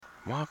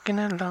Walking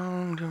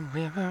along the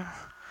river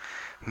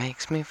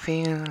makes me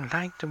feel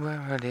like the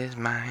world is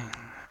mine.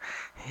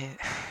 It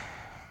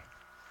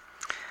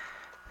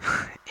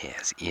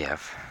as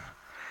if.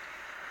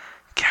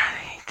 God,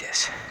 I hate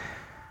this.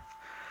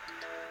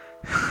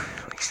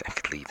 At least I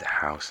could leave the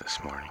house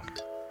this morning.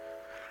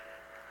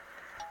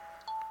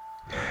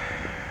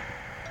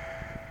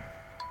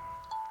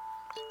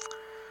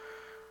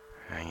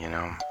 You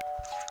know,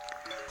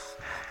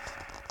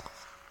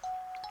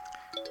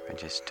 if I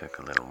just took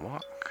a little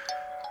walk,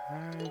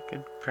 I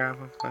could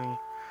probably...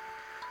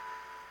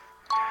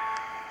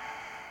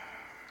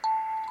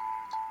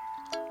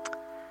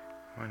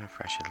 I wonder if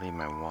I should leave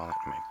my wallet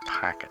in my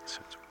pocket so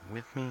it's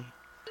with me.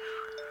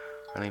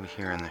 I'll leave it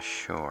here on the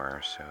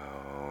shore so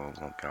it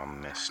won't get all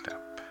messed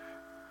up.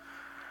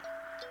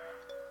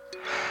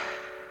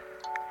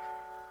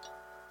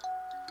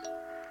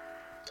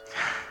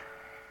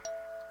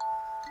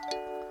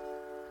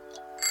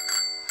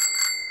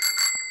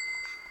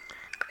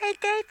 Great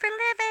day for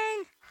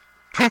living!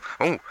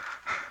 Oh,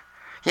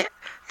 yeah,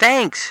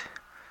 thanks!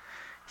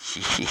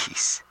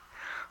 Jeez.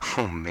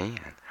 Oh,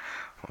 man.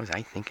 What was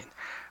I thinking?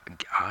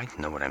 I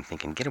know what I'm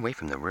thinking. Get away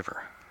from the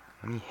river.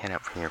 Let me head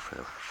up here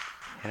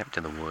head up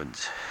to the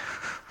woods.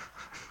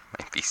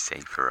 Might be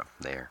safer up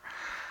there.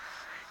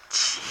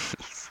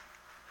 Jeez.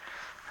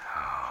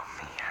 Oh,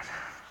 man.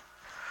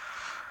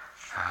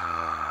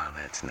 Oh,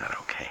 that's not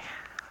okay.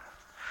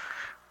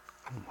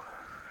 Ooh,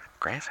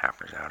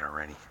 grasshopper's out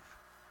already.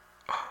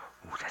 Oh,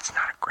 that's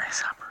not a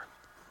grasshopper.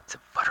 It's a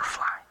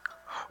butterfly.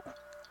 Oh,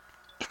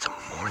 it's a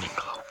mourning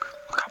cloak.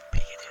 Look how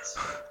big it is.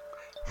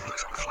 It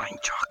looks like flying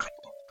chocolate.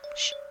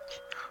 Shh.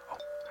 Oh.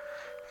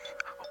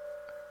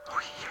 Oh,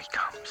 here he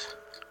comes.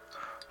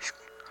 He's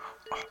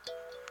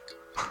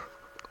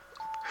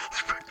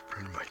right in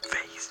front of my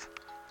face.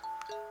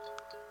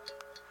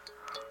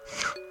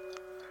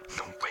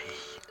 No way.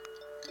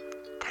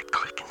 That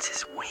quickens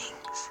his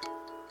wings.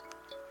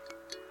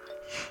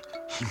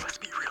 He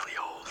must be really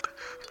old.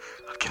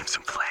 I'll get him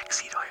some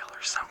flaxseed oil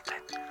or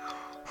something.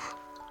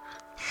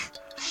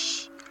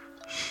 Shh.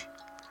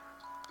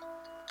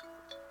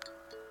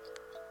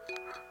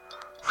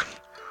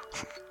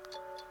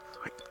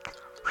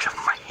 Where's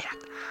my hat?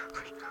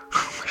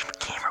 Where's my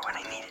camera when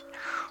I need it?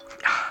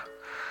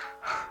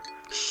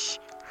 Shh.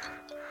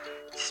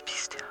 Just be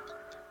still.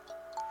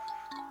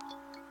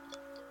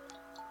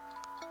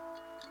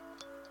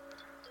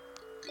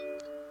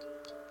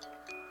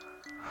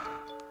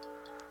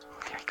 Oh,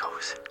 there he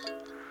goes.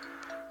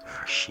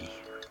 Or she.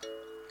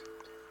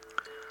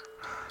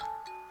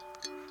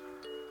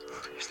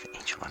 There's the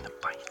angel on the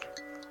bike.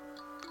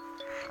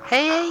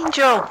 Hey,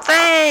 Angel,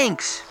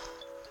 thanks!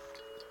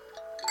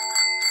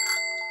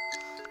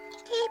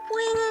 Keep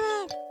winging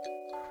it.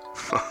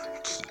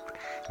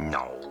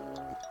 No.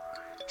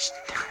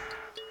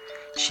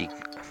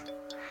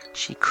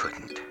 She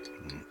couldn't.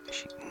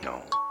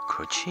 No,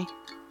 could she?